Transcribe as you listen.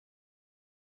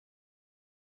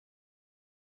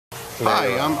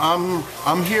Hi,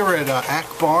 I'm here at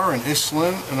Akbar in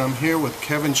Iselin, and I'm here with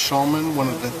Kevin Shulman, one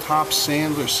of the top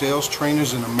Sandler sales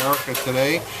trainers in America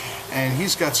today, and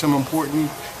he's got some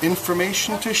important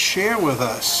information to share with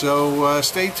us. So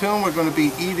stay tuned. We're going to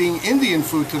be eating Indian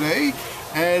food today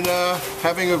and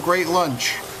having a great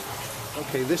lunch.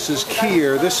 Okay, this is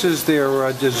Kheer. This is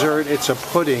their dessert. It's a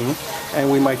pudding,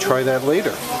 and we might try that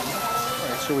later.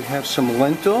 So we have some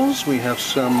lentils, we have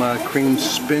some creamed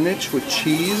spinach with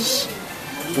cheese,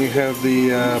 we have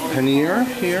the paneer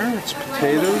here, it's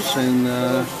potatoes, and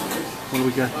what do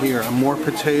we got here? More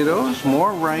potatoes,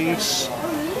 more rice,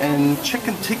 and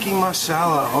chicken tikka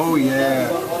masala. Oh yeah,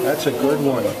 that's a good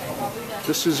one.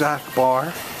 This is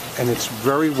Akbar, and it's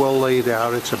very well laid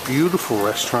out. It's a beautiful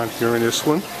restaurant here in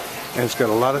Iselin, and it's got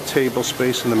a lot of table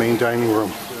space in the main dining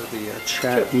room. The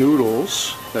chat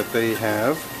noodles that they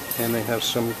have. And they have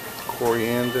some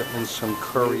coriander and some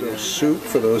curry soup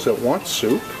for those that want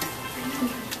soup.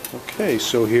 Okay,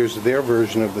 so here's their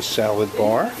version of the salad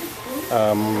bar.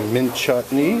 Mint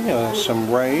chutney,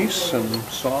 some rice, some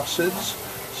sausage,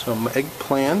 some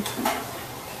eggplant,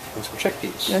 and some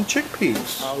chickpeas. And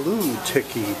chickpeas. Aloo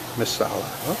tikka masala.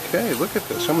 Okay, look at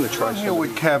this. I'm going to try some. Here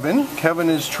with Kevin. Kevin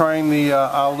is trying the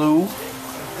aloo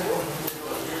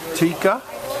tikka.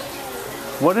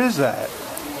 What is that?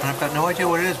 I've got no idea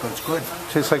what it is, but it's good.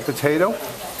 Tastes like potato?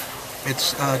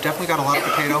 It's definitely got a lot of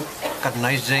potato. Got a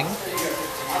nice zing.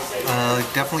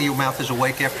 Definitely your mouth is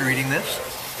awake after eating this,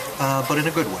 but in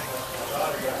a good way.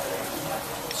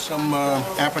 Some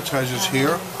appetizers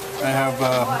here. I have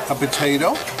a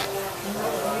potato.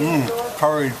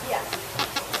 Curried.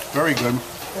 Very good.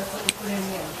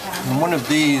 And one of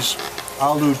these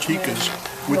aloo tikkas,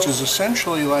 which is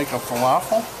essentially like a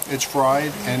falafel. It's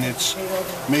fried and it's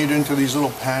made into these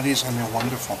little patties, and they're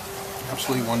wonderful.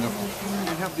 Absolutely wonderful.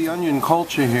 We have the onion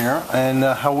culture here, and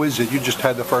how is it? You just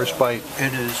had the first bite.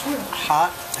 It is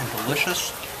hot and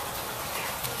delicious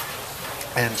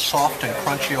and soft and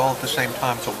crunchy all at the same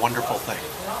time. It's a wonderful thing.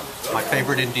 My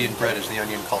favorite Indian bread is the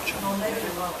onion culture.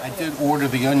 I did order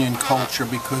the onion culture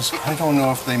because I don't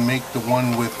know if they make the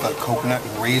one with coconut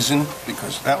and raisin,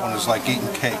 because that one is like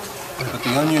eating cake. But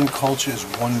the onion culture is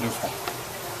wonderful.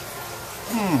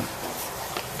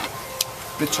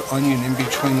 Bits of onion in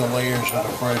between the layers of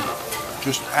the bread.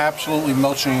 Just absolutely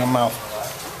melts in your mouth.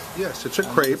 Yes, it's a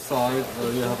crepe. On the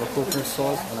side, you have a coconut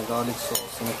sauce and a garlic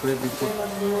sauce. In the crepe, we put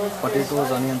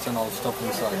potatoes, onions, and all stuff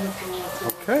inside.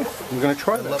 Okay, we're going to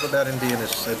try that. What I love about Indian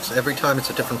is it's every time it's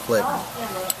a different flavor.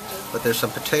 But there's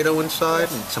some potato inside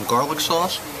and some garlic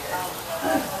sauce.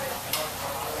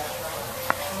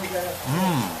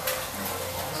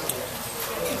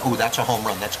 Ooh, that's a home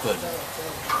run. That's good.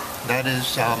 That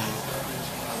is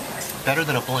better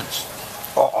than a Blintz.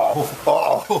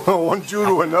 One Jew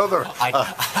to another.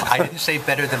 I didn't say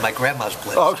better than my grandma's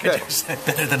Blintz. Okay. I just said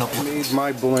better than a Blintz. I made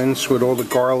my Blintz with all the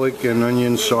garlic and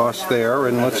onion sauce there,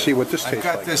 and let's see what this tastes like.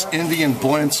 I've got this Indian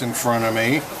Blintz in front of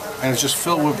me, and it's just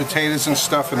filled with potatoes and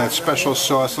stuff and that special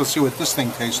sauce. Let's see what this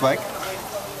thing tastes like.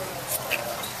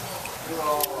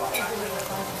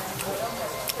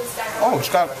 Oh, it's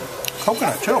got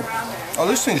coconut too. Oh,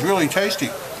 this thing's really tasty.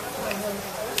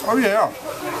 Oh yeah.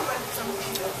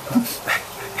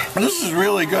 This is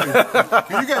really good.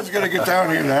 You guys gotta get down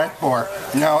here to Akbar.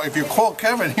 Now, if you call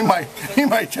Kevin, he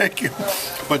might take you.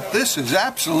 But this is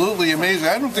absolutely amazing.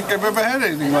 I don't think I've ever had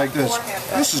anything like this.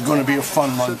 This is going to be a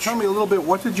fun lunch. So tell me a little bit.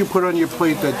 What did you put on your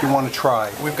plate that you want to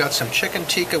try? We've got some chicken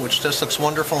tikka, which just looks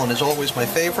wonderful and is always my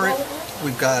favorite.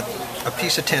 We've got a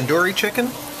piece of tandoori chicken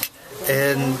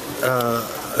and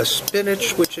a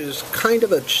spinach, which is kind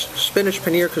of a spinach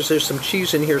paneer because there's some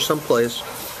cheese in here someplace,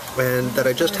 and that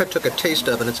I just took a taste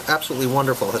of, and it's absolutely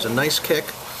wonderful. It has a nice kick.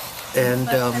 And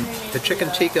the chicken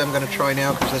tikka I'm going to try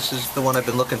now because this is the one I've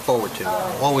been looking forward to.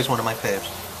 Always one of my faves.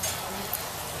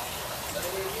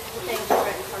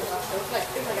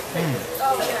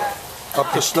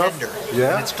 Up to snuff? Tender,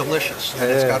 yeah. And it's delicious.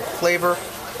 And it's got flavor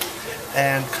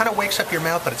and kind of wakes up your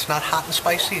mouth, but it's not hot and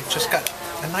spicy. It's just got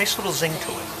a nice little zing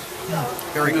to it.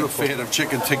 Very good. I'm a fan of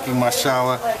chicken tikka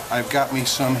masala. I've got me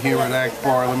some here at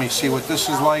Akbar. Let me see what this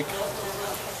is like.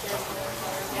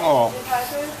 Oh.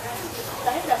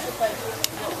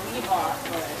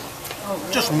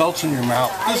 Just melts in your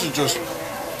mouth. This is just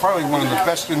probably one of the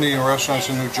best Indian restaurants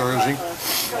in New Jersey.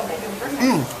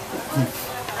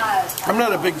 I'm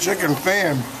not a big chicken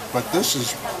fan, but this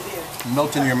is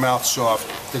melt in your mouth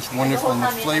soft. It's wonderful, and the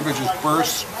flavor just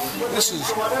bursts. This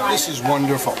is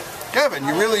wonderful. Kevin,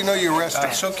 you really know your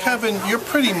wrestling. So Kevin, you're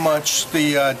pretty much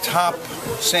the top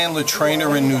Sandler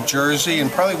trainer in New Jersey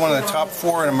and probably one of the top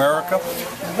 4 in America.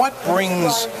 What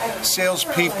brings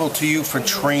salespeople to you for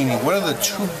training? What are the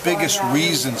 2 biggest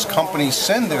reasons companies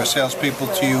send their salespeople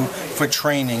to you for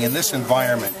training in this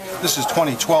environment? This is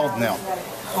 2012 now.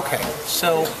 Okay,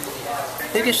 so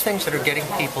biggest things that are getting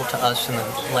people to us in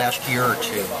the last year or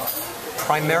 2,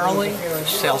 primarily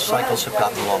sales cycles have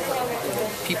gotten longer.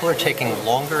 People are taking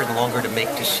longer and longer to make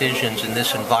decisions in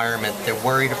this environment. They're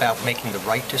worried about making the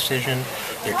right decision.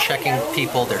 They're checking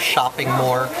people. They're shopping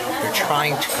more. They're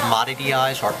trying to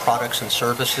commodityize our products and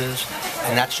services.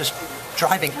 And that's just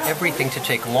driving everything to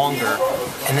take longer.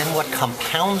 And then what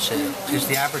compounds it is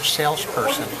the average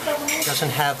salesperson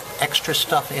doesn't have extra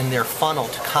stuff in their funnel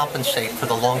to compensate for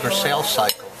the longer sales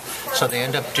cycle. So they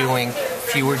end up doing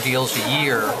fewer deals a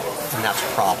year, and that's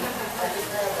a problem.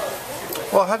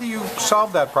 Well, how do you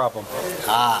solve that problem?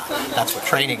 That's what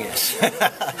training is.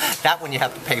 That one you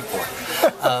have to pay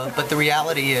for. But the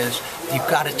reality is you've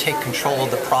got to take control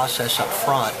of the process up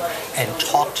front and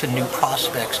talk to new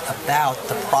prospects about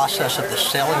the process of the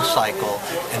selling cycle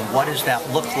and what does that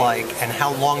look like and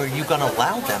how long are you going to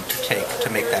allow them to take to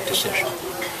make that decision.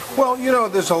 Well, you know,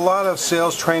 there's a lot of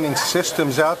sales training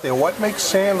systems out there. What makes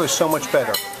Sandler so much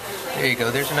better? There you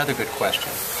go. There's another good question.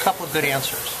 A couple of good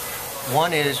answers.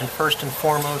 One is, and first and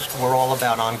foremost, we're all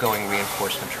about ongoing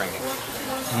reinforcement training.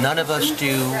 None of us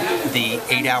do the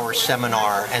 8-hour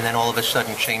seminar and then all of a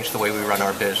sudden change the way we run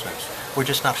our business. We're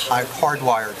just not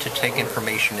hardwired to take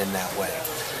information in that way.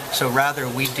 So rather,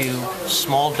 we do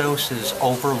small doses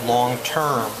over long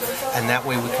term, and that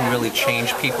way we can really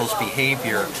change people's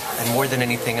behavior. And more than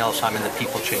anything else, I'm in the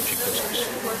people-changing business.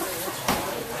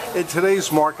 In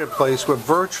today's marketplace, where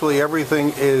virtually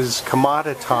everything is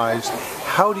commoditized,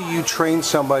 how do you train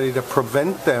somebody to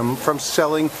prevent them from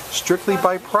selling strictly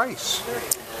by price?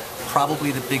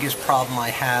 Probably the biggest problem I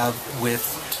have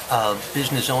with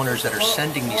business owners that are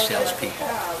sending me salespeople.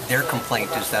 Their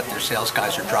complaint is that their sales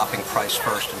guys are dropping price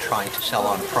first and trying to sell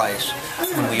on price,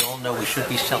 when we all know we should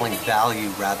be selling value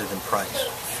rather than price.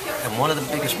 And one of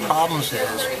the biggest problems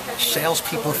is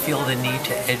salespeople feel the need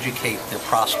to educate their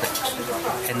prospects.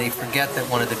 And they forget that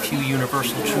one of the few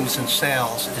universal truths in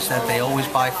sales is that they always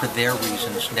buy for their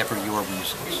reasons, never your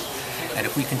reasons. And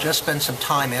if we can just spend some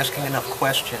time asking enough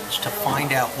questions to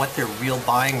find out what their real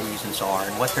buying reasons are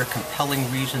and what their compelling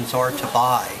reasons are to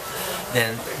buy,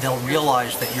 then they'll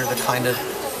realize that you're the kind of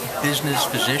business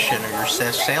physician or your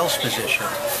sales physician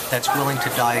that's willing to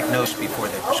diagnose before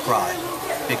they prescribe.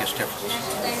 Biggest difference.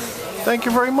 Thank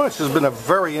you very much. This has been a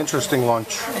very interesting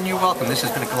lunch. And you're welcome. This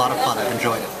has been a lot of fun. I've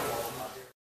enjoyed it.